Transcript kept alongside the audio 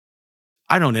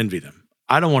I don't envy them.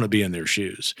 I don't want to be in their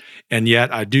shoes. And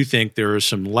yet I do think there are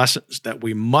some lessons that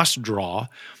we must draw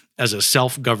as a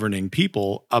self-governing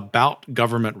people about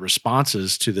government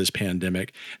responses to this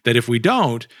pandemic, that if we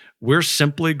don't, we're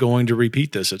simply going to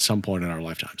repeat this at some point in our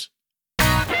lifetimes.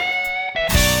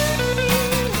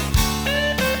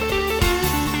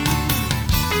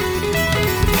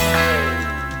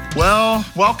 Well,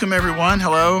 welcome everyone.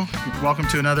 Hello. Welcome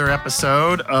to another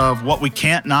episode of What We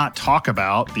Can't Not Talk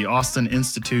About, the Austin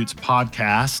Institute's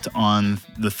podcast on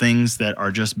the things that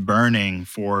are just burning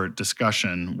for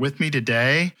discussion. With me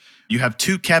today, you have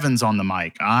two Kevins on the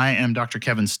mic. I am Dr.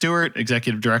 Kevin Stewart,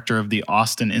 Executive Director of the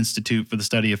Austin Institute for the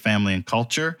Study of Family and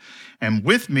Culture. And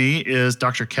with me is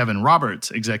Dr. Kevin Roberts,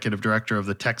 Executive Director of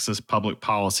the Texas Public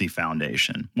Policy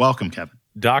Foundation. Welcome, Kevin.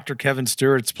 Dr. Kevin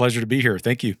Stewart, it's a pleasure to be here.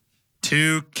 Thank you.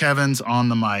 Two Kevins on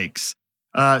the mics.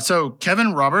 So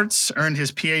Kevin Roberts earned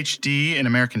his PhD in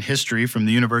American history from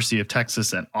the University of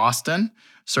Texas at Austin,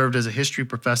 served as a history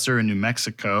professor in New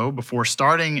Mexico before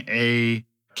starting a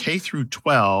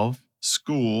K-12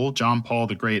 school, John Paul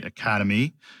the Great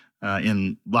Academy,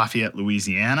 in Lafayette,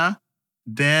 Louisiana.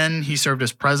 Then he served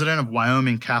as president of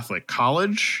Wyoming Catholic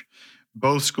College.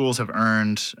 Both schools have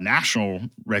earned national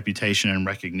reputation and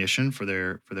recognition for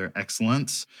their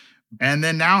excellence. And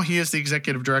then now he is the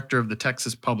executive director of the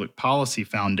Texas Public Policy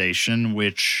Foundation,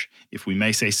 which, if we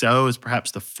may say so, is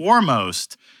perhaps the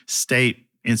foremost state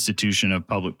institution of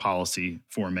public policy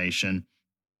formation.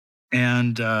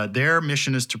 And their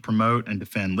mission is to promote and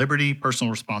defend liberty, personal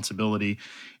responsibility,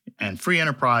 and free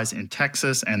enterprise in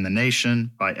Texas and the nation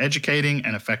by educating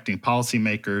and affecting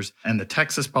policymakers and the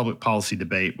Texas public policy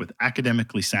debate with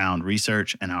academically sound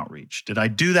research and outreach. Did I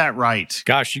do that right?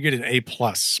 Gosh, you get an A+,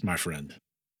 my friend.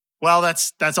 Well,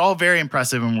 that's all very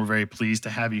impressive, and we're very pleased to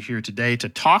have you here today to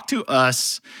talk to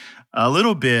us a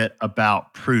little bit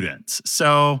about prudence.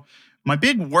 So my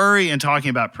big worry in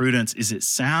talking about prudence is it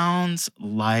sounds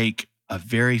like a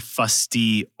very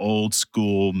fusty, old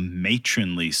school,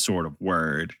 matronly sort of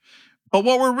word. But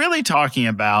what we're really talking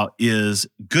about is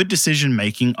good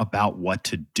decision-making about what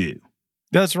to do.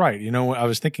 That's right. You know, I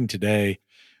was thinking today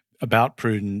about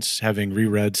prudence, having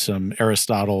reread some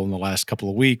Aristotle in the last couple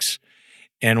of weeks.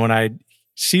 And when I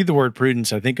see the word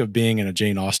prudence, I think of being in a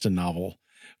Jane Austen novel,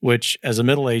 which as a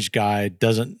middle-aged guy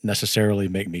doesn't necessarily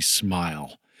make me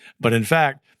smile. But in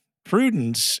fact,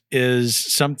 prudence is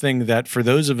something that for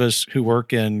those of us who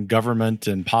work in government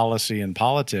and policy and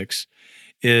politics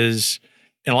is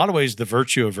in a lot of ways the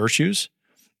virtue of virtues.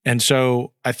 And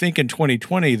so I think in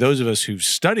 2020, those of us who've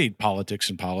studied politics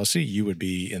and policy, you would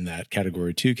be in that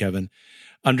category too, Kevin,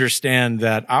 understand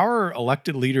that our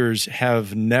elected leaders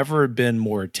have never been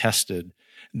more tested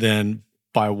than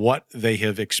by what they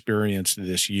have experienced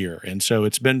this year. And so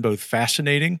it's been both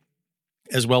fascinating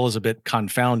as well as a bit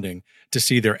confounding to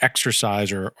see their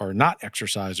exercise or not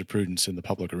exercise of prudence in the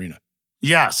public arena.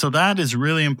 Yeah, so that is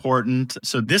really important.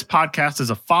 So this podcast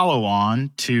is a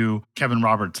follow-on to Kevin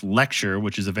Roberts' lecture,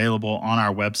 which is available on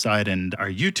our website and our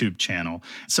YouTube channel.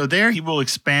 So there he will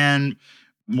expand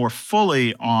more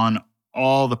fully on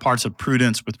all the parts of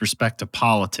prudence with respect to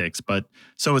politics. But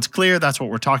so it's clear that's what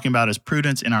we're talking about is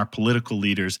prudence in our political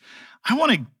leaders. I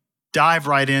want to dive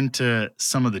right into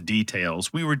some of the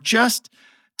details. We were just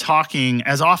talking,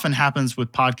 as often happens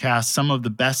with podcasts, some of the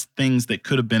best things that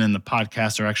could have been in the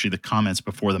podcast are actually the comments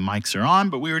before the mics are on.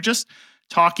 But we were just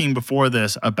talking before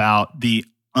this about the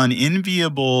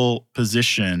unenviable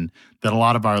position that a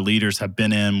lot of our leaders have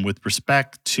been in with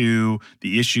respect to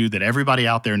the issue that everybody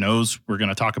out there knows we're going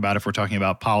to talk about if we're talking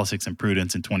about politics and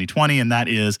prudence in 2020, and that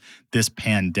is this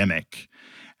pandemic.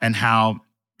 And how,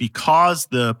 because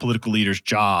the political leader's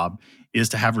job is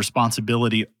to have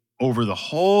responsibility over the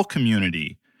whole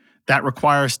community, that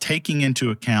requires taking into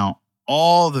account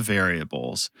all the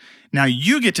variables. Now,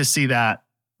 you get to see that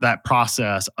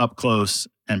process up close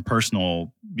and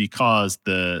personal because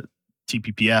the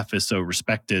TPPF is so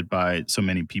respected by so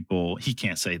many people. He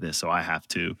can't say this, so I have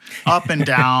to. Up and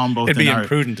down, both. It'd be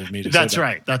imprudent of me to say that. That's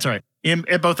right. That's right.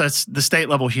 At both the state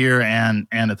level here and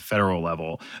at the federal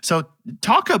level. So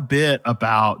talk a bit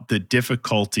about the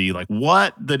difficulty, like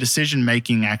what the decision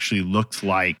making actually looks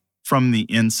like from the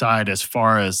inside, as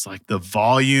far as like the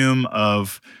volume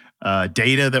of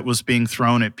data that was being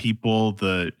thrown at people,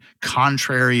 the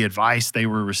contrary advice they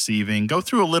were receiving. Go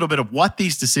through a little bit of what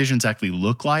these decisions actually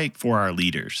look like for our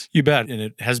leaders. You bet. And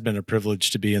it has been a privilege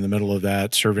to be in the middle of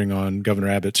that, serving on Governor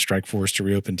Abbott's strike force to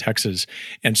reopen Texas.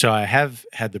 And so I have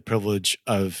had the privilege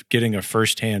of getting a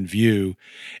firsthand view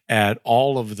at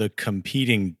all of the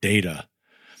competing data.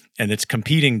 And it's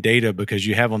competing data because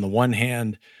you have on the one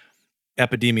hand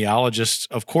epidemiologists,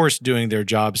 of course, doing their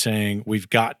job saying we've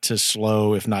got to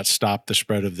slow, if not stop, the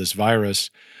spread of this virus.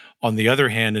 On the other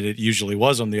hand, and it usually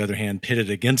was on the other hand, pitted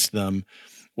against them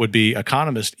would be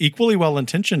economists, equally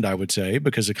well-intentioned, I would say,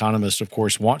 because economists, of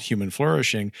course, want human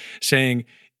flourishing, saying,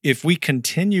 if we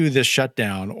continue this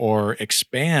shutdown or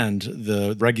expand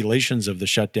the regulations of the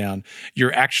shutdown,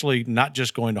 you're actually not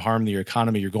just going to harm the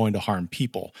economy, you're going to harm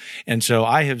people. And so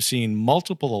I have seen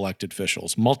multiple elected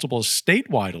officials, multiple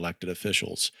statewide elected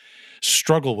officials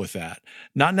struggle with that.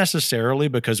 Not necessarily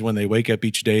because when they wake up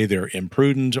each day, they're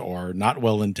imprudent or not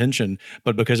well-intentioned,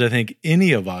 but because I think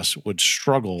any of us would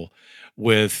struggle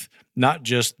with not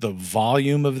just the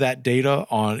volume of that data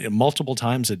on multiple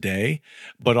times a day,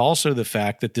 but also the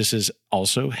fact that this is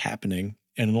also happening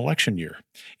in an election year.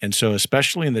 And so,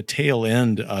 especially in the tail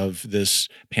end of this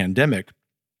pandemic,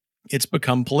 it's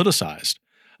become politicized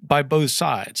by both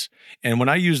sides. And when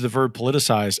I use the verb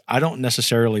politicized, I don't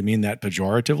necessarily mean that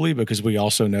pejoratively, because we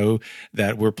also know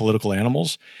that we're political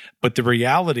animals. But the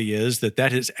reality is that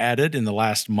that has added in the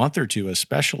last month or two,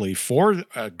 especially for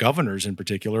governors in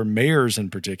particular, mayors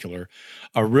in particular,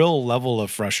 a real level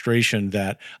of frustration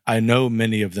that I know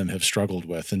many of them have struggled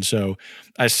with. And so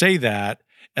I say that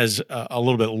as a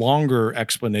little bit longer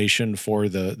explanation for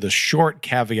the short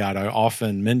caveat I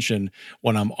often mention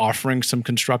when I'm offering some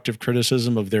constructive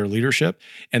criticism of their leadership,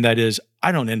 and that is,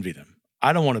 I don't envy them.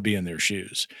 I don't want to be in their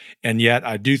shoes. And yet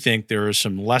I do think there are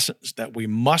some lessons that we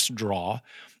must draw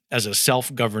as a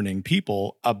self-governing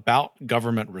people about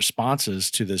government responses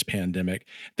to this pandemic,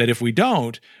 that if we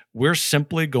don't, we're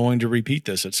simply going to repeat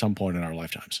this at some point in our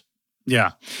lifetimes.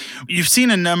 Yeah. You've seen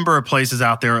a number of places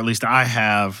out there, or at least I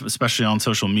have, especially on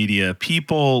social media,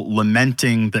 people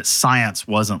lamenting that science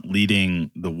wasn't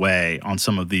leading the way on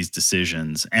some of these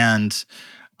decisions. And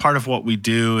part of what we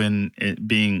do in it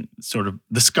being sort of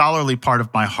the scholarly part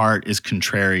of my heart is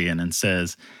contrarian and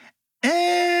says,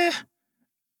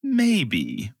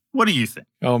 maybe. What do you think?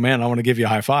 Oh, man, I want to give you a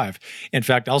high five. In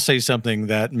fact, I'll say something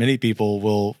that many people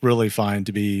will really find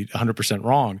to be 100%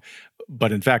 wrong,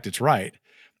 but in fact, it's right.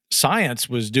 Science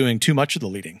was doing too much of the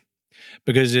leading,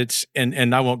 because it's,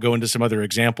 and I won't go into some other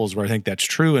examples where I think that's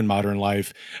true in modern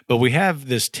life, but we have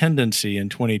this tendency in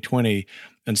 2020,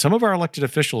 and some of our elected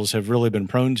officials have really been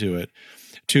prone to it,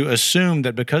 to assume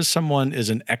that because someone is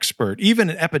an expert, even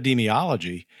in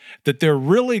epidemiology, that they're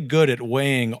really good at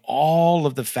weighing all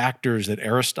of the factors that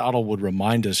Aristotle would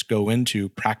remind us go into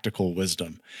practical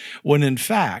wisdom. When in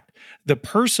fact, the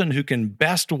person who can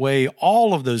best weigh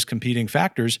all of those competing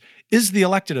factors is the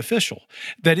elected official.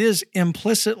 That is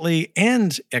implicitly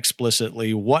and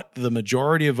explicitly what the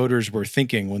majority of voters were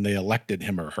thinking when they elected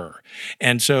him or her.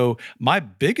 And so my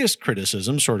biggest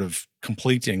criticism, sort of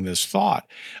completing this thought,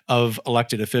 of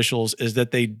elected officials is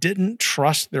that they didn't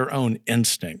trust their own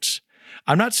instincts.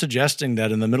 I'm not suggesting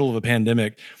that in the middle of a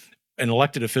pandemic, an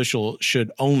elected official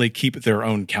should only keep their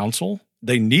own counsel.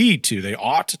 They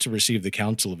ought to receive the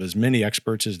counsel of as many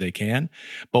experts as they can.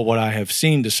 But what I have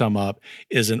seen, to sum up,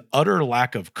 is an utter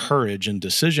lack of courage and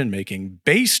decision-making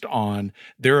based on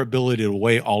their ability to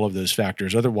weigh all of those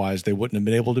factors. Otherwise, they wouldn't have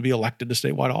been able to be elected to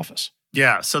statewide office.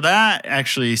 Yeah, so that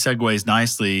actually segues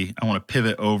nicely. I want to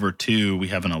pivot over to, we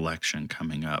have an election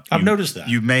coming up. I've noticed that.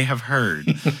 You may have heard.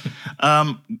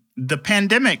 The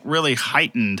pandemic really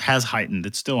has heightened,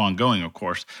 it's still ongoing, of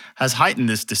course, has heightened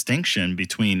this distinction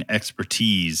between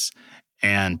expertise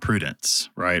and prudence,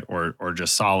 right? Or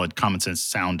just solid common sense,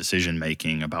 sound decision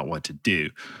making about what to do.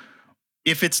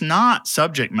 If it's not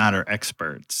subject matter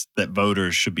experts that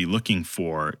voters should be looking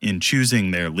for in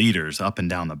choosing their leaders up and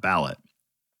down the ballot,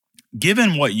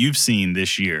 given what you've seen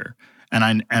this year,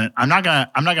 and I'm not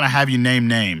gonna have you name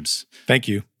names. Thank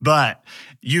you. But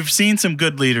you've seen some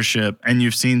good leadership and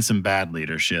you've seen some bad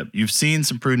leadership. You've seen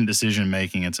some prudent decision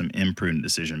making and some imprudent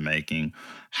decision making.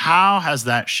 How has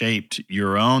that shaped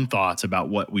your own thoughts about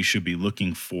what we should be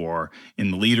looking for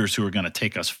in the leaders who are going to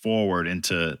take us forward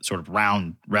into sort of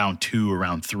round 2 or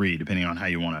round 3, depending on how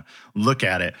you want to look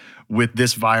at it, with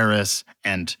this virus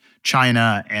and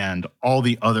China and all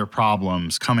the other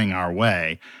problems coming our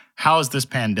way? How has this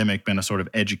pandemic been a sort of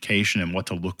education in what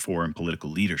to look for in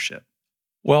political leadership?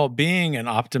 Well, being an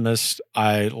optimist,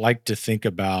 I like to think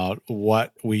about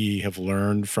what we have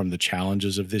learned from the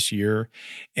challenges of this year.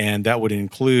 And that would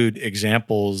include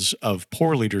examples of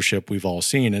poor leadership we've all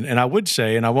seen. And I would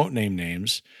say, and I won't name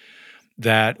names,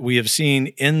 that we have seen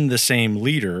in the same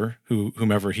leader,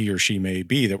 whomever he or she may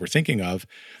be that we're thinking of,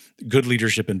 good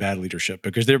leadership and bad leadership,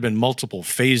 because there have been multiple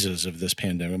phases of this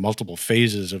pandemic, multiple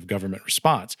phases of government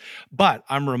response. But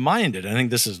I'm reminded, I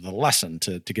think this is the lesson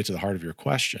to get to the heart of your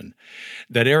question,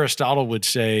 that Aristotle would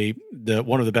say that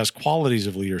one of the best qualities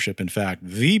of leadership, in fact,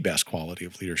 the best quality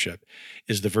of leadership,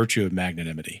 is the virtue of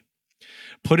magnanimity,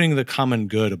 putting the common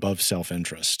good above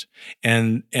self-interest.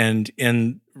 And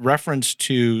in reference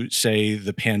to, say,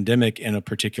 the pandemic in a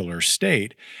particular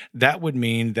state, that would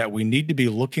mean that we need to be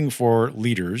looking for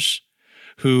leaders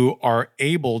who are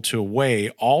able to weigh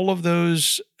all of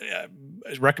those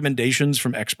recommendations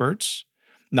from experts,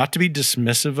 not to be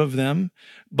dismissive of them,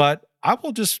 but I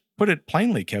will just put it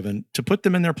plainly, Kevin, to put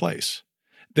them in their place.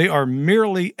 They are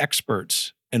merely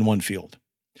experts in one field.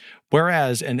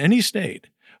 Whereas in any state,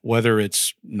 whether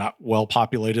it's not well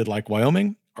populated like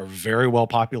Wyoming or very well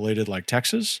populated like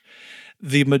Texas,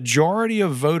 the majority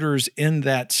of voters in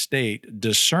that state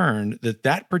discerned that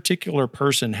that particular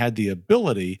person had the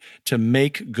ability to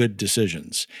make good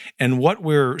decisions. And what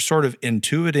we're sort of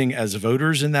intuiting as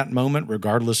voters in that moment,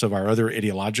 regardless of our other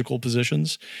ideological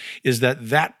positions, is that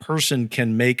that person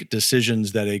can make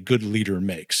decisions that a good leader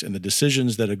makes. And the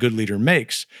decisions that a good leader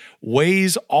makes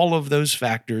weighs all of those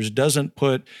factors, doesn't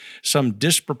put some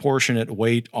disproportionate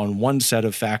weight on one set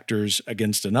of factors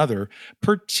against another,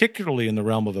 particularly in the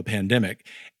realm of a pandemic.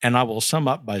 And I will sum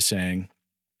up by saying,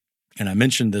 and I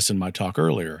mentioned this in my talk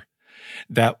earlier,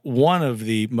 that one of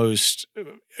the most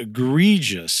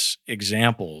egregious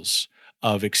examples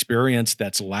of experience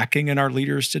that's lacking in our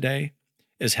leaders today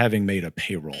is having made a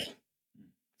payroll.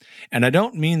 And I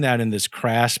don't mean that in this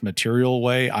crass material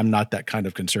way. I'm not that kind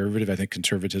of conservative. I think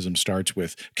conservatism starts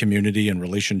with community and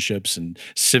relationships and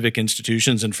civic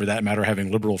institutions, and for that matter,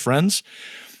 having liberal friends.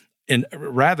 And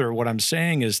rather, what I'm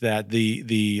saying is that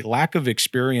the lack of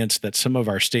experience that some of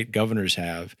our state governors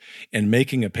have in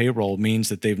making a payroll means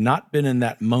that they've not been in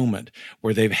that moment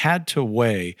where they've had to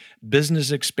weigh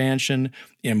business expansion,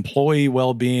 employee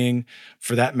well-being,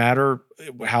 for that matter,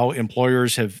 how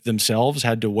employers have themselves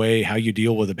had to weigh how you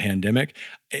deal with a pandemic.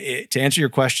 To answer your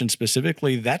question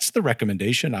specifically, that's the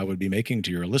recommendation I would be making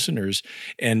to your listeners.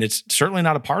 And it's certainly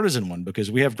not a partisan one,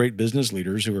 because we have great business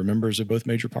leaders who are members of both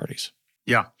major parties.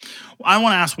 Yeah. I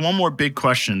want to ask one more big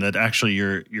question that actually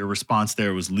your response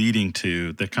there was leading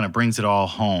to, that kind of brings it all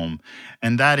home.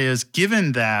 And that is,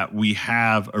 given that we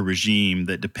have a regime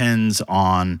that depends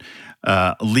on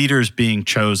leaders being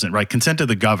chosen, right? Consent to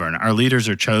the govern. Our leaders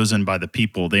are chosen by the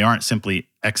people. They aren't simply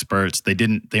experts.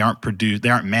 They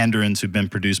aren't mandarins who've been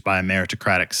produced by a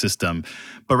meritocratic system,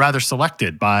 but rather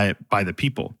selected by the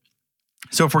people.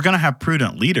 So if we're going to have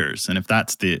prudent leaders, and if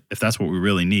that's what we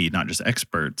really need, not just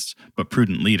experts, but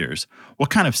prudent leaders, what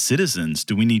kind of citizens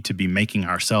do we need to be making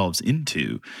ourselves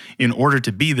into in order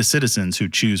to be the citizens who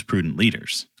choose prudent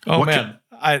leaders?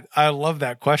 I love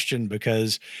that question,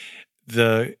 because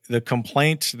the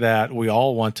complaint that we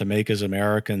all want to make as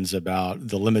Americans about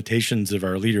the limitations of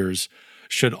our leaders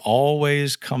should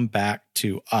always come back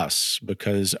to us,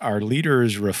 because our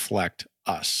leaders reflect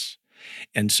us.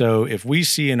 And so if we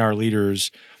see in our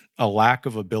leaders a lack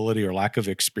of ability or lack of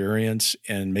experience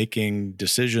in making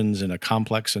decisions in a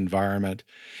complex environment,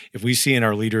 if we see in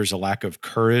our leaders a lack of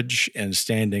courage in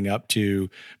standing up to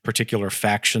particular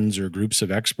factions or groups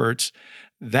of experts,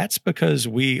 that's because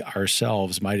we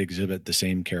ourselves might exhibit the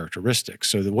same characteristics.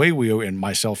 So the way we, and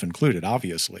myself included,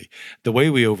 obviously, the way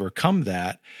we overcome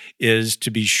that is to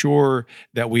be sure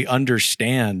that we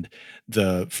understand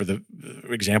for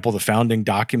example, the founding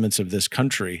documents of this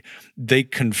country. They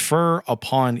confer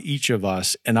upon each of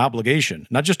us an obligation,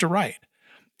 not just a right,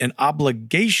 an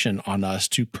obligation on us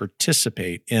to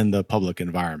participate in the public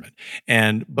environment.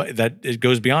 But that it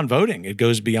goes beyond voting. It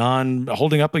goes beyond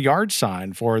holding up a yard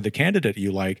sign for the candidate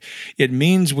you like. It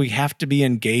means we have to be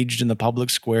engaged in the public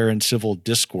square and civil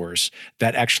discourse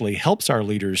that actually helps our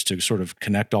leaders to sort of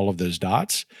connect all of those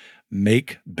dots,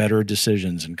 make better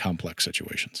decisions in complex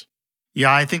situations.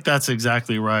 Yeah, I think that's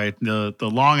exactly right. The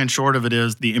long and short of it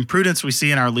is, the imprudence we see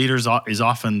in our leaders is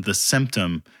often the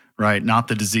symptom, right? Not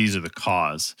the disease or the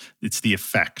cause. It's the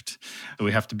effect. So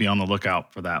we have to be on the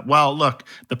lookout for that. Well, look,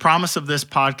 the promise of this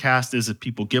podcast is that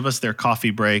people give us their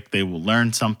coffee break, they will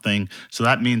learn something. So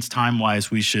that means time-wise,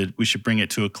 we should bring it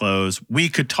to a close. We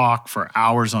could talk for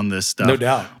hours on this stuff. No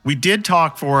doubt. We did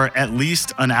talk for at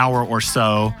least an hour or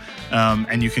so,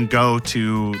 and you can go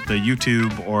to the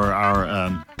YouTube or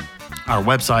our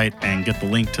website and get the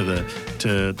link to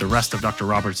the rest of Dr.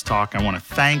 Roberts' talk. I want to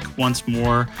thank once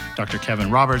more Dr. Kevin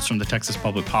Roberts from the Texas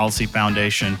Public Policy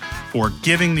Foundation for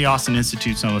giving the Austin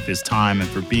Institute some of his time and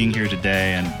for being here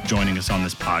today and joining us on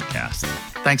this podcast.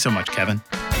 Thanks so much, Kevin.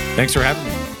 Thanks for having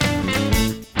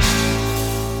me.